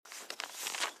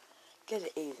Good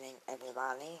evening,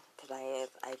 everybody. Today is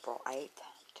April 8th,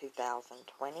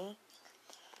 2020.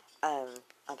 I'm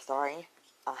sorry.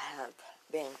 I have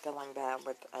been feeling bad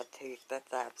with a tooth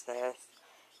that's abscessed.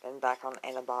 Been back on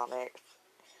antibiotics.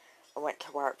 I went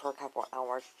to work for a couple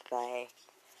hours today.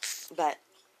 But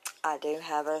I do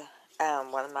have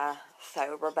one of my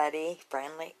sober buddy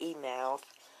friendly emails.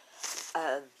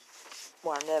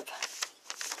 One of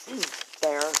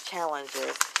their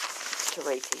challenges to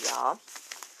read to y'all.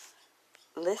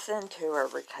 Listen to a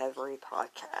recovery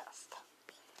podcast.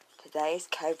 Today's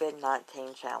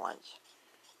COVID-19 challenge.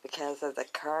 Because of the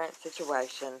current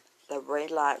situation, the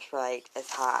relapse rate is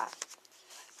high.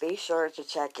 Be sure to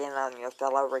check in on your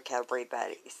fellow recovery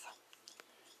buddies.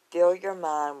 Fill your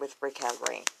mind with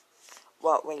recovery.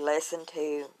 What we listen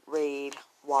to, read,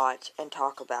 watch, and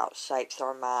talk about shapes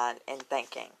our mind and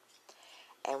thinking.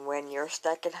 And when you're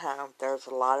stuck at home, there's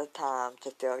a lot of time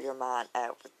to fill your mind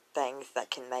up with things that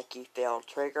can make you feel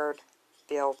triggered,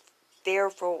 feel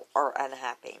fearful, or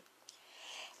unhappy.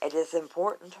 It is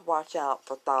important to watch out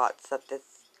for thoughts that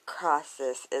this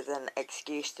crisis is an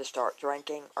excuse to start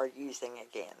drinking or using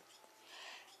again.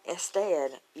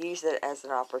 Instead, use it as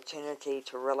an opportunity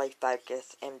to really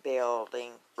focus in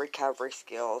building recovery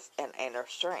skills and inner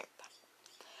strength.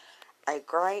 A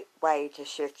great way to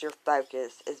shift your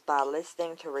focus is by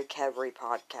listening to recovery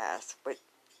podcasts.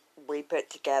 We put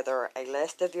together a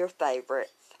list of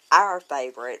our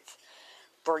favorites,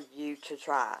 for you to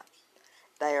try.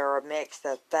 They are a mix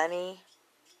of funny,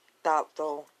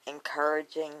 thoughtful,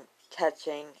 encouraging,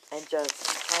 touching, and just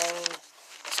plain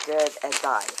good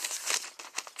advice.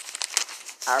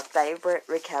 Our favorite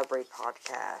recovery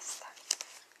podcast,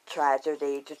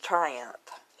 Tragedy to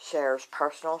Triumph, shares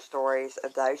personal stories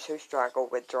of those who struggle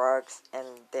with drugs and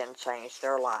then change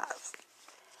their lives.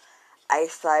 A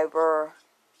Sober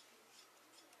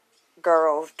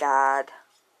Girl's Guide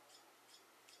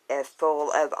is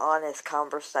full of honest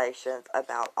conversations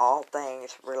about all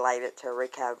things related to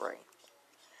recovery.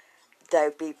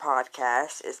 Dopey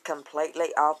Podcast is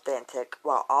completely authentic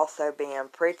while also being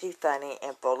pretty funny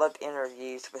and full of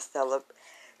interviews with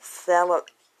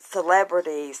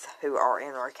celebrities who are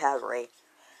in recovery.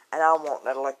 And I want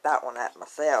to look that one up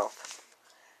myself.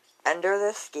 Under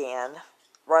the Skin,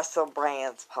 Russell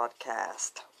Brand's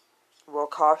podcast will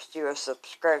cost you a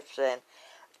subscription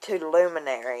to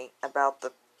Luminary,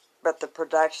 but the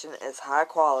production is high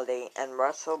quality, and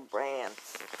Russell Brand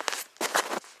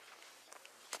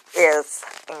is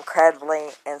incredibly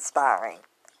inspiring.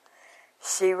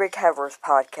 She Recovers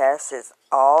podcast is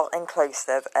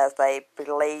all-inclusive as they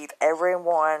believe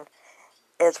everyone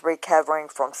is recovering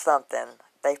from something.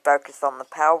 They focus on the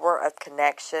power of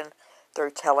connection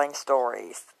through telling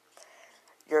stories.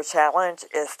 Your challenge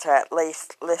is to at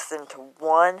least listen to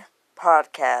one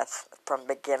podcast from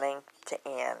beginning to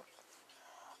end.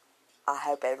 I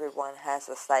hope everyone has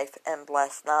a safe and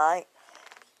blessed night.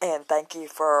 And thank you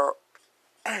for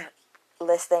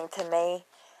listening to me.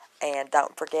 And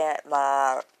don't forget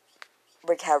my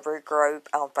recovery group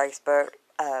on Facebook,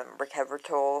 Recovery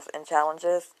Tools and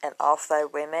Challenges. And also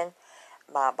Women,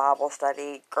 my Bible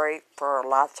study group for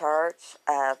Life Church,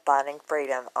 Finding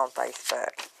Freedom on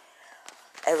Facebook.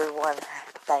 Everyone,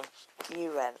 thank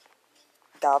you and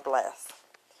God bless.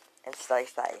 And stay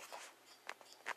safe.